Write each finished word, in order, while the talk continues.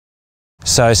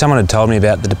So someone had told me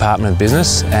about the Department of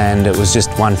Business, and it was just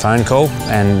one phone call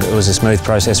and it was a smooth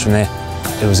process from there.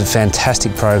 It was a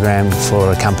fantastic program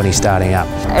for a company starting up.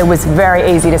 It was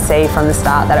very easy to see from the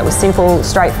start that it was simple,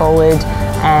 straightforward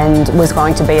and was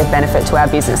going to be of benefit to our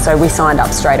business, so we signed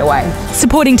up straight away.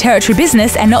 Supporting Territory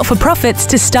business and not-for-profits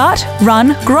to start,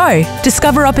 run, grow.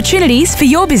 Discover opportunities for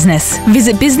your business.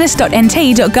 Visit business.nt.gov.au.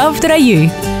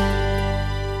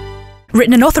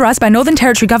 Written and authorised by Northern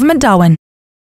Territory Government, Darwin.